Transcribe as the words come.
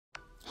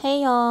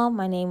Hey y'all,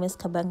 my name is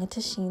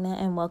kabukatuka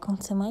and welcome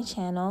to my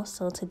channel.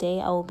 So today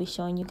I will be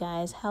showing you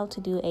guys how to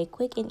do a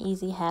quick and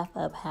easy half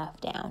up, half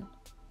down.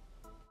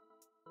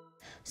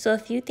 So a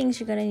few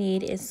things you're going to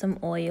need is some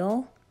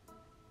oil,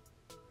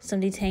 some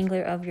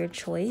detangler of your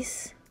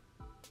choice,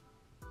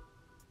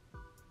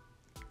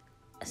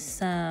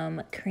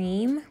 some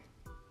cream,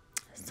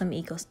 some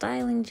eco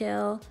styling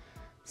gel,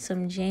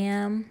 some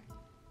jam,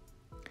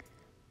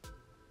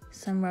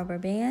 some rubber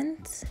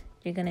bands.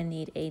 You're going to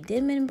need a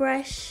Denman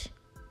brush,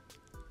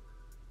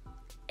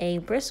 a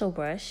bristle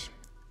brush,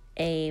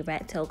 a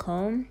rat tail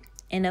comb,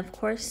 and of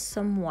course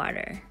some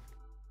water.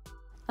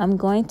 I'm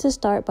going to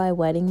start by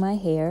wetting my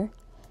hair,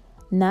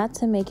 not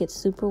to make it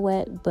super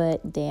wet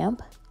but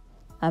damp.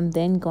 I'm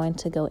then going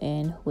to go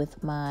in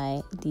with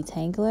my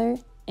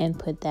detangler and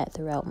put that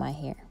throughout my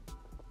hair.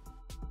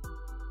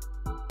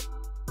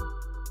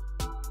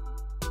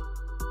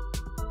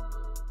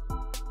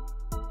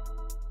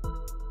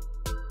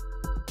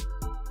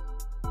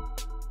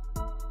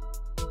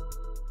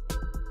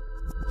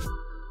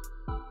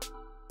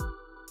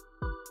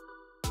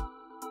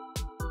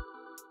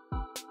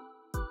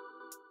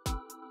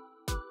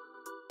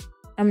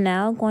 I'm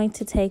now going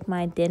to take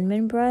my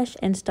Denman brush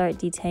and start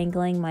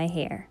detangling my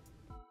hair.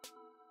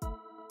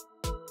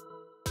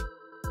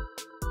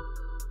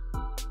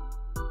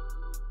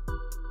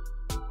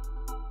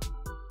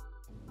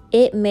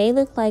 It may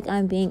look like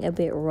I'm being a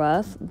bit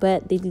rough,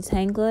 but the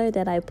detangler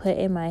that I put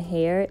in my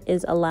hair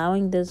is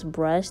allowing this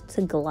brush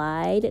to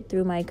glide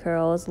through my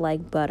curls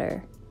like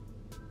butter.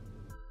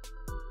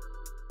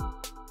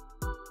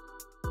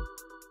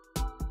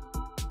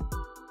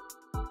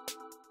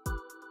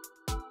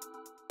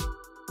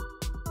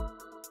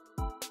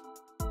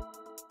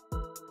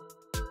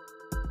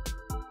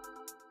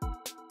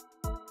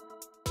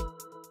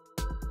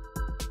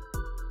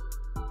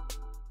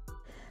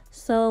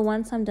 So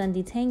once I'm done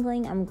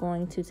detangling, I'm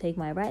going to take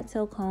my rat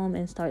tail comb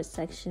and start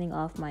sectioning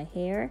off my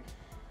hair.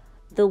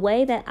 The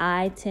way that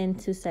I tend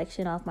to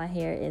section off my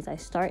hair is I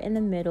start in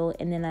the middle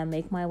and then I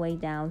make my way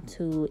down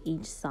to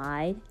each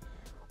side.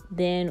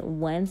 Then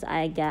once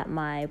I got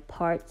my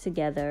part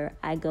together,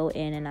 I go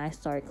in and I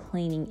start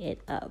cleaning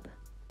it up.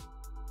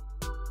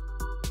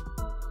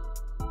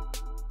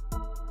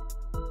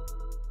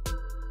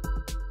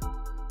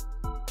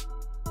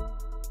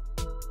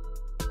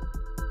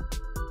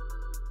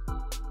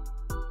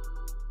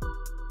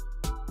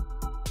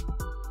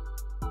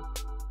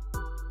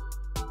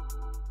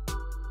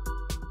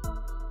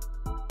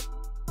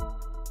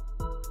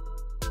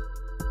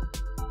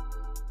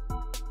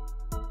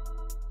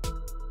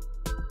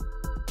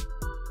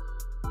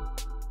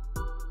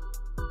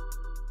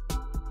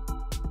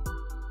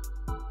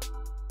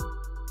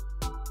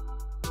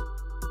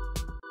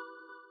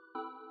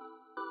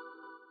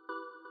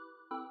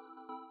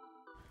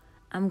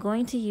 I'm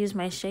going to use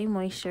my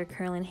SheaMoisture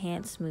Curl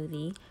Enhance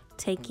Smoothie,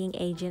 taking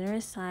a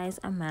generous size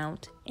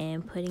amount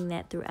and putting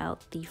that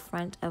throughout the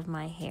front of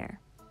my hair.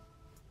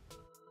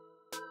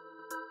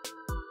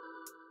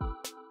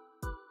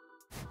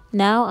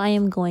 Now I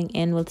am going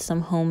in with some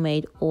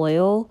homemade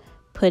oil,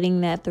 putting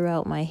that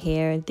throughout my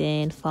hair,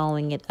 then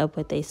following it up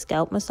with a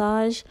scalp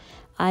massage.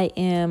 I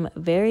am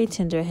very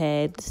tender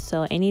head,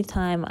 so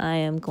anytime I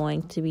am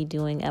going to be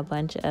doing a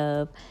bunch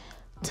of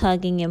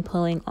tugging and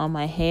pulling on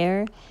my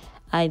hair,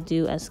 I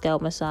do a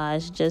scalp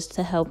massage just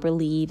to help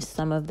relieve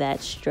some of that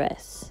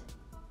stress.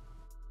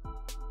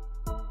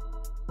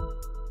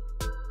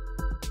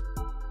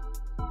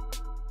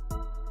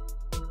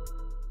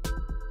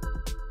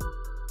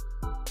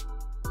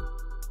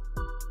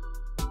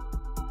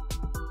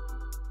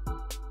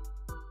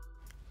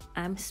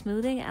 I'm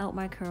smoothing out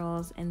my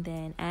curls and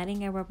then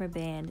adding a rubber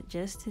band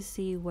just to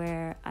see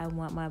where I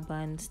want my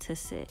buns to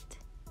sit.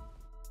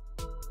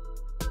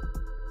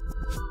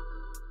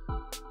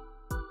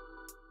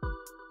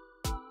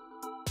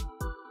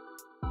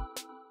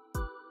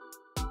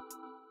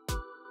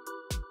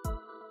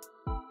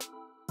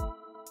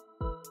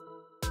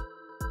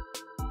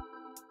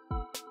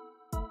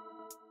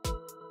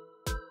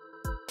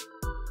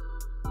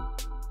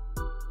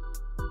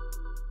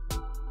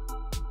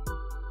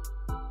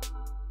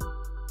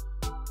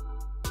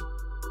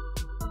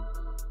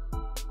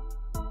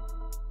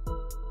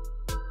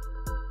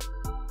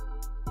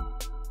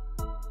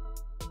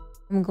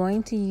 I'm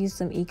going to use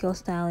some eco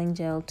styling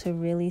gel to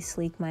really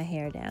sleek my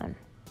hair down.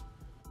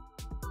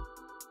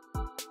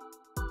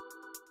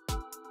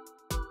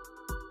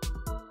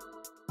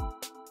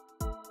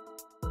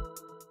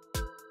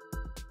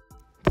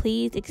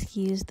 Please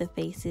excuse the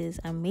faces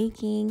I'm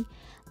making.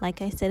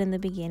 Like I said in the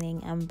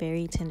beginning, I'm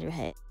very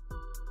tenderhead.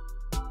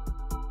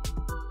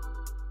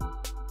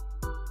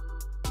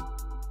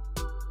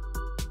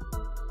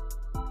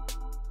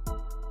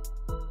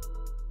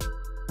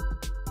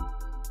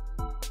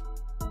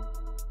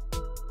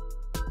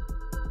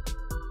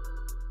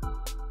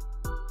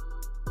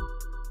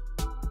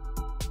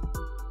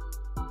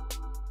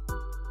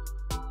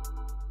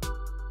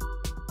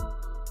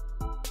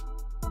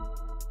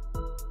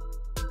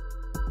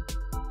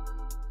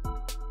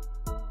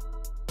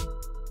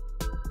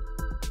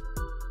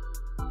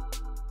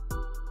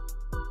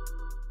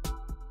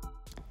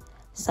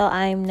 So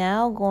I'm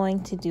now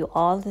going to do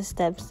all the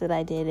steps that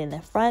I did in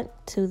the front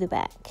to the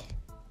back.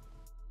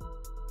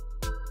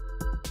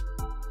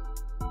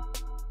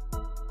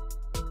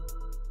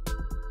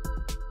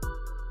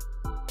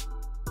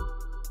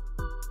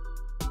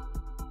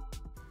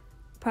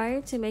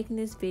 Prior to making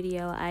this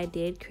video, I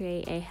did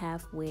create a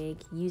half wig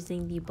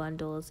using the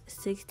bundles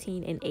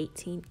 16 and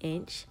 18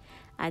 inch.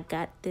 I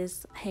got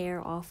this hair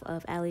off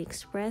of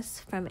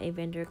AliExpress from a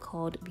vendor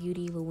called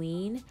Beauty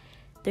Louine.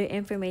 Their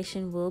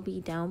information will be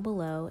down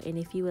below, and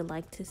if you would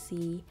like to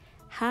see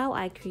how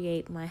I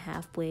create my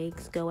half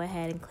wigs, go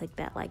ahead and click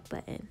that like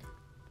button.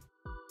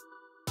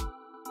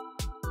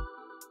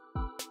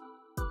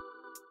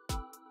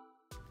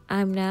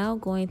 I'm now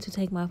going to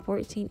take my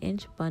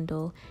 14-inch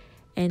bundle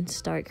and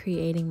start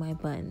creating my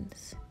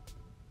buns.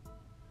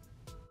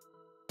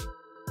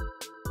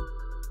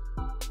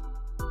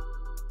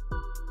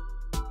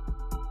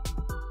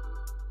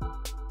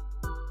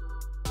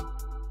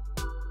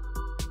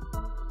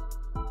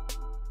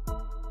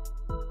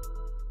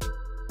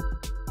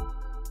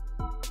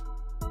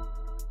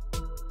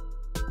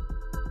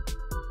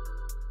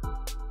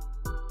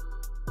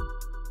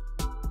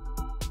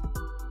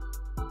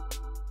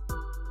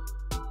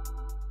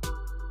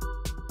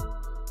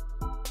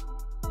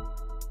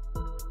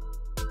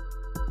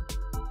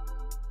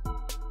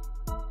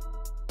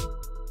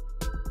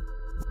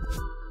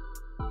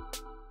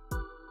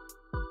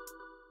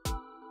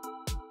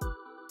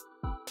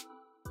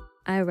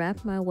 I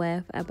wrap my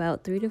weft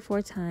about 3 to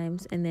 4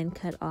 times and then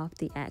cut off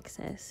the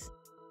excess.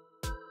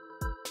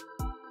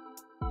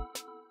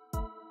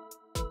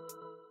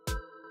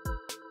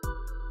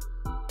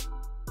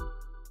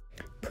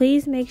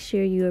 Please make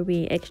sure you are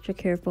being extra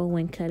careful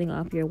when cutting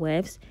off your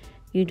wefts.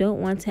 You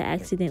don't want to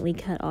accidentally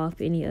cut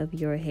off any of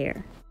your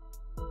hair.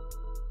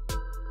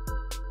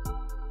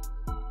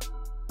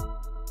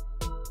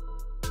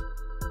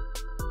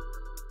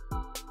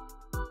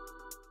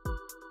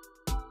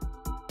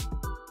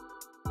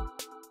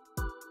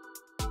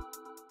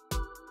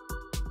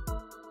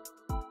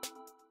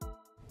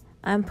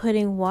 I'm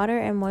putting water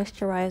and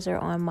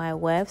moisturizer on my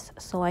wefts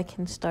so I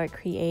can start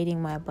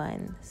creating my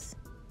buns.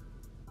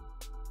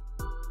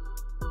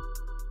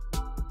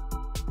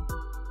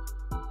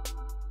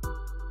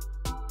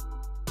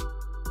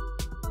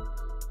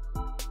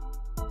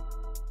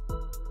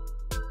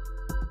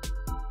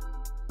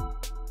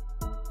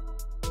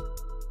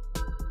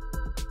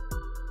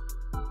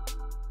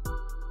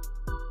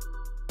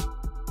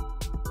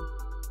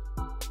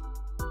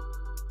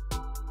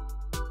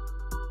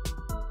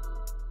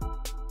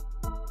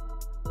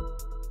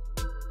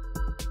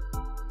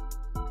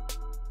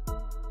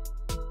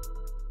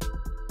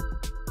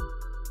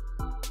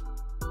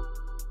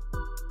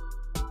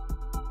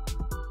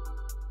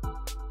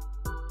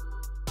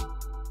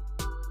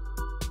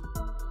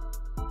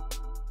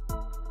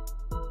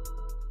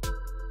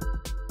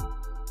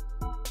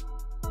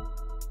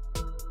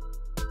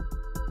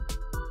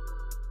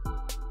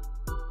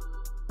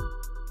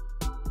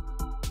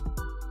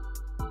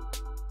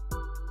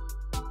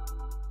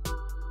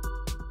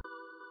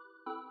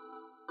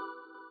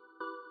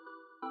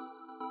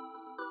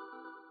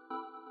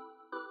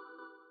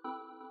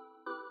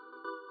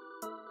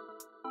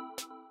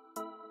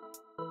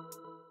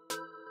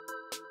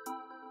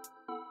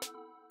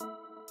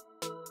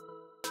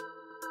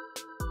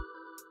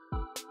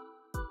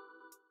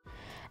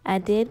 I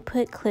did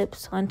put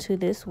clips onto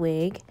this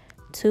wig,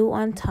 2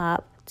 on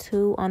top,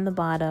 2 on the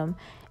bottom,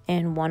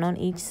 and 1 on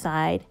each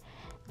side,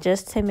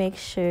 just to make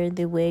sure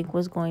the wig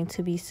was going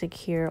to be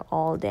secure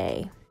all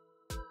day.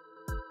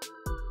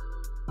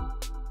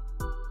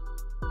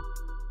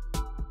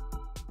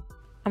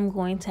 I'm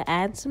going to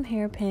add some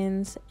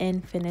hairpins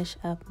and finish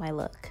up my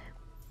look.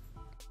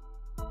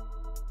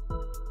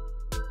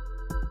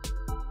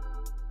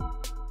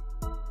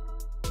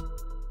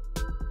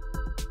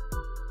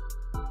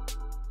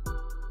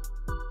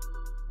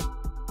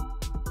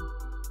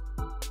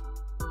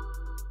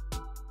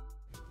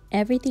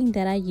 Everything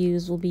that I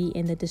use will be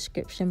in the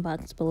description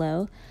box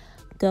below.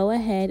 Go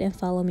ahead and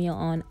follow me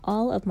on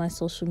all of my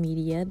social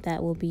media.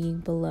 That will be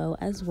below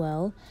as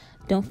well.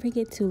 Don't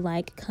forget to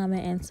like,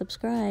 comment, and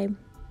subscribe.